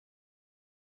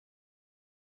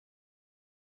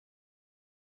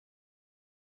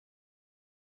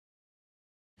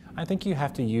I think you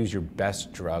have to use your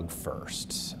best drug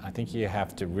first. I think you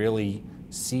have to really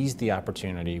seize the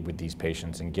opportunity with these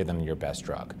patients and give them your best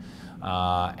drug.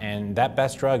 And that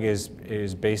best drug is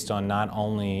based on not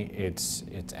only its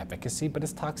efficacy, but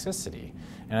its toxicity.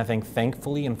 And I think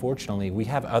thankfully and fortunately, we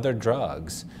have other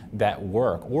drugs that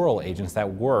work, oral agents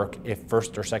that work if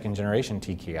first or second generation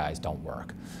TKIs don't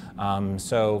work.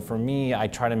 So for me, I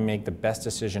try to make the best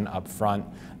decision up front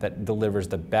that delivers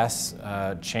the best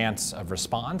chance of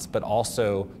response, but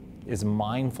also is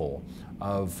mindful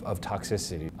of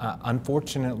toxicity.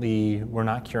 Unfortunately, we're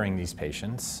not curing these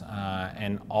patients,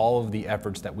 and all of the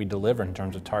efforts that we deliver in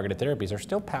terms of targeted therapies are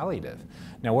still palliative.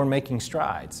 Now, we're making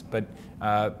strides, but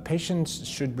patients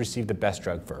should receive the best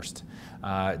drug first,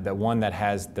 the one that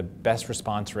has the best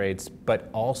response rates, but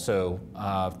also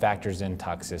factors in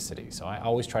toxicity. So I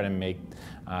always try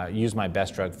to use my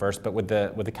best drug first, but with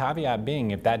the caveat being,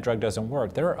 if that drug doesn't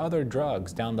work, there are other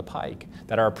drugs down the pike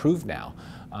that are approved now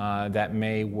that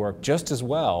may work just as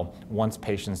well once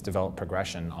patients develop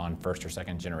progression on first or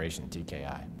second generation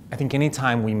TKI. I think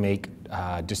anytime we make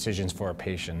decisions for our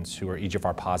patients who are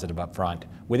EGFR positive up front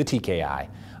with a TKI,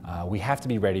 we have to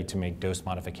be ready to make dose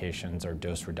modifications or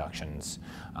dose reductions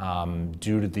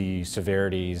due to the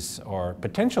severities or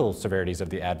potential severities of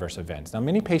the adverse events. Now,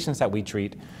 many patients that we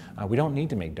treat, we don't need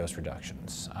to make dose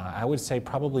reductions. I would say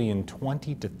probably in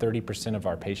 20 to 30% of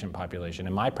our patient population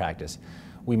in my practice,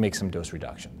 we make some dose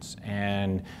reductions.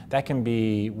 And that can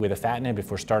be with afatinib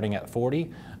if we're starting at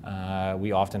 40.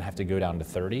 We often have to go down to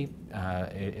 30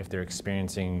 if they're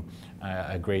experiencing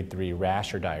a grade 3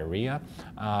 rash or diarrhea.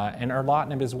 And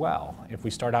erlotinib as well. If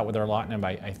we start out with erlotinib,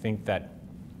 I think that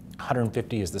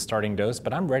 150 is the starting dose,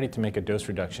 but I'm ready to make a dose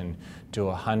reduction to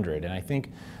 100. And I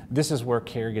think this is where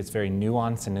care gets very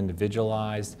nuanced and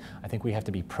individualized. I think we have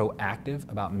to be proactive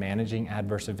about managing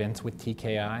adverse events with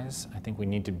TKIs. I think we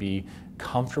need to be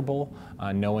comfortable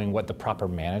knowing what the proper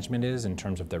management is in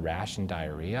terms of the rash and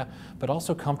diarrhea, but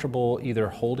also comfortable either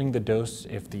holding the dose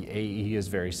if the AE is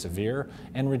very severe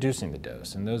and reducing the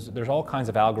dose. And there's all kinds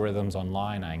of algorithms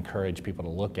online I encourage people to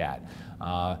look at.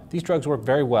 These drugs work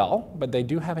very well, but they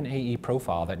do have an AE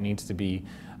profile that needs to be,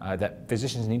 that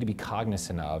physicians need to be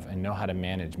cognizant of and know how to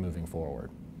manage moving forward.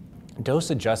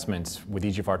 Dose adjustments with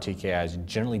EGFR TKIs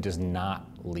generally does not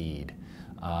lead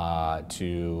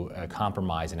to a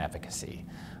compromise in efficacy.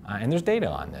 And there's data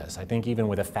on this. I think even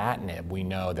with afatinib, we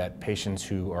know that patients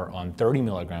who are on 30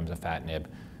 milligrams of afatinib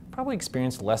probably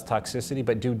experience less toxicity,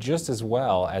 but do just as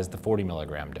well as the 40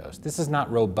 milligram dose. This is not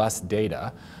robust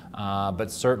data, but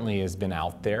certainly has been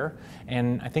out there.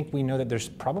 And I think we know that there's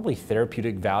probably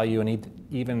therapeutic value in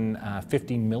even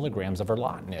 50 milligrams of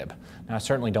erlotinib. Now, I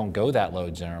certainly don't go that low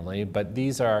generally, but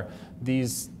these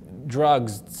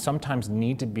drugs sometimes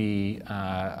need to be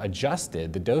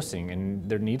adjusted, the dosing, and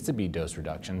there needs to be dose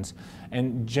reductions.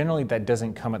 And generally that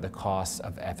doesn't come at the cost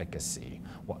of efficacy.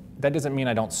 Well, that doesn't mean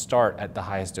I don't start at the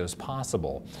highest dose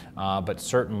possible, but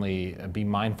certainly be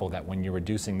mindful that when you're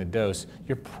reducing the dose,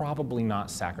 you're probably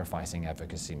not sacrificing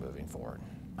efficacy moving forward.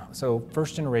 So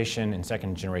first generation and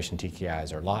second generation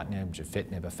TKIs, erlotinib,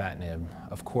 gefitinib, afatinib,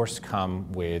 of course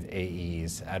come with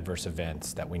AEs, adverse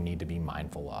events that we need to be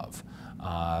mindful of.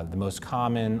 The most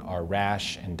common are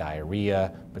rash and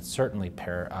diarrhea, but certainly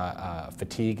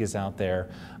fatigue is out there.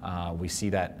 We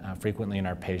see that frequently in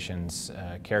our patients.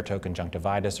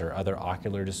 Keratoconjunctivitis or other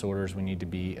ocular disorders we need to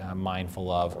be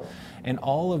mindful of. And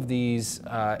all of these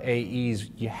AEs,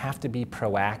 you have to be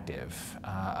proactive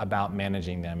about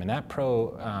managing them. And that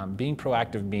being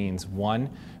proactive means, one,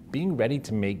 being ready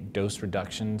to make dose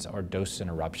reductions or dose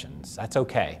interruptions. That's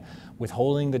okay.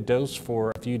 Withholding the dose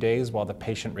for a few days while the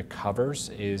patient recovers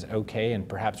is okay, and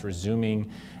perhaps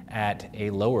resuming at a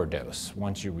lower dose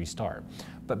once you restart.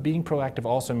 But being proactive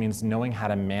also means knowing how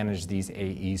to manage these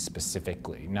AEs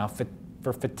specifically. Now,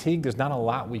 for fatigue, there's not a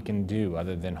lot we can do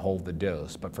other than hold the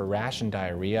dose, but for rash and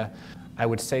diarrhea, I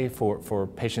would say for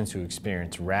patients who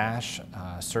experience rash,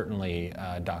 certainly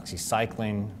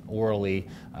doxycycline orally,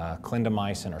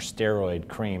 clindamycin or steroid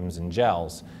creams and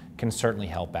gels can certainly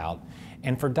help out.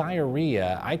 And for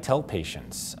diarrhea, I tell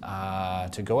patients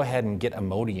to go ahead and get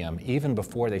Imodium even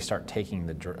before they start taking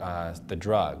the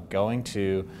drug, going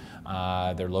to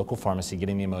their local pharmacy,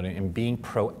 getting the Imodium, and being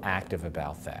proactive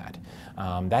about that.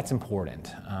 That's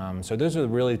important. So those are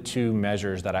really two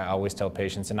measures that I always tell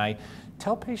patients, and I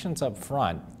tell patients up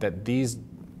front that these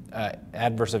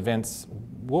adverse events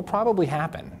will probably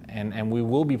happen, and we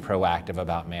will be proactive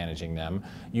about managing them.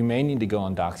 You may need to go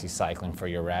on doxycycline for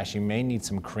your rash. You may need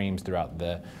some creams throughout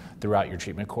the throughout your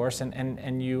treatment course.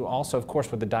 And you also, of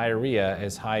course, with the diarrhea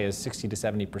as high as 60 to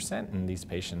 70% in these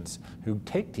patients who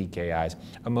take TKIs,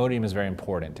 Imodium is very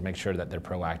important to make sure that they're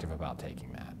proactive about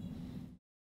taking that.